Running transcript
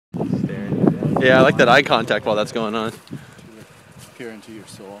Yeah, I like that eye contact while that's going on. To peer into your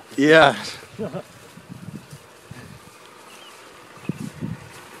soul. Yeah.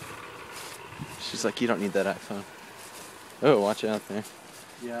 She's like, you don't need that iPhone. Oh, watch out there.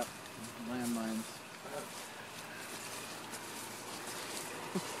 Yeah, landmines.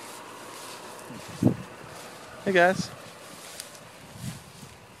 Hey guys.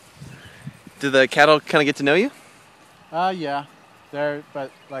 Do the cattle kind of get to know you? Yeah. There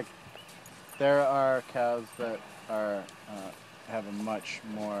are cows that are have a much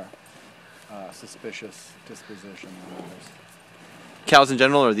more suspicious disposition than others. Cows in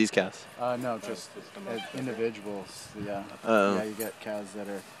general, or these cows? No, just individuals. Yeah. Oh. Yeah, you get cows that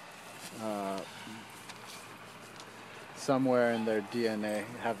are somewhere in their DNA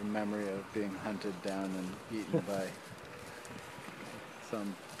have a memory of being hunted down and eaten by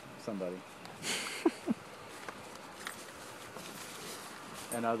somebody.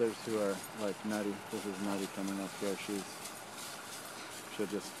 And others who are like Nutty. This is Nutty coming up here. She'll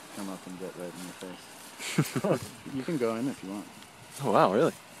just come up and get right in your face. You can go in if you want. Oh wow,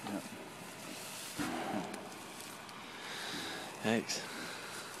 really? Yeah. Thanks.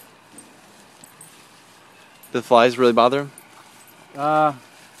 Do the flies really bother him? There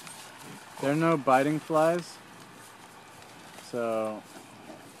are no biting flies. So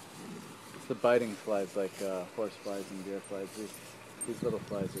it's the biting flies like horse flies and deer flies. These little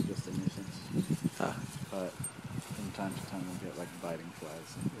flies are just a nuisance. Ah. But from time to time we'll get like biting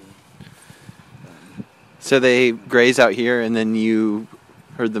flies. So they graze out here and then you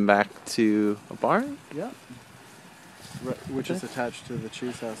herd them back to a barn? Yeah. Which is attached to the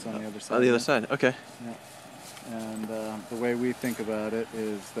cheese house on the other side. On the other side, okay. Yeah. And the way we think about it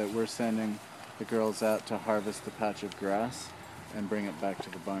is that we're sending the girls out to harvest the patch of grass and bring it back to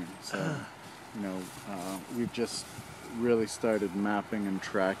the barn. So, you know, we've just really started mapping and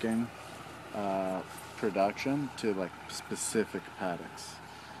tracking production to like specific paddocks.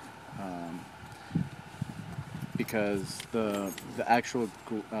 Because the actual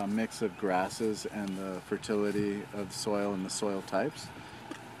mix of grasses and the fertility of soil and the soil types,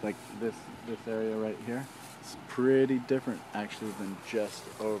 like this area right here, it's pretty different actually than just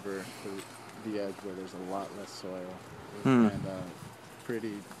over the edge where there's a lot less soil and a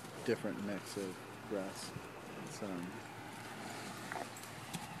pretty different mix of grass. It's,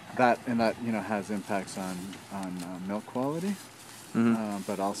 that you know has impacts on milk quality.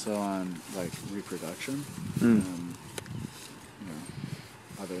 But also on like reproduction, you know,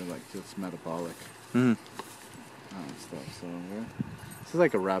 other like just metabolic stuff. So this is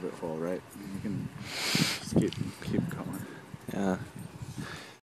like a rabbit hole, right? You can just keep going. Yeah.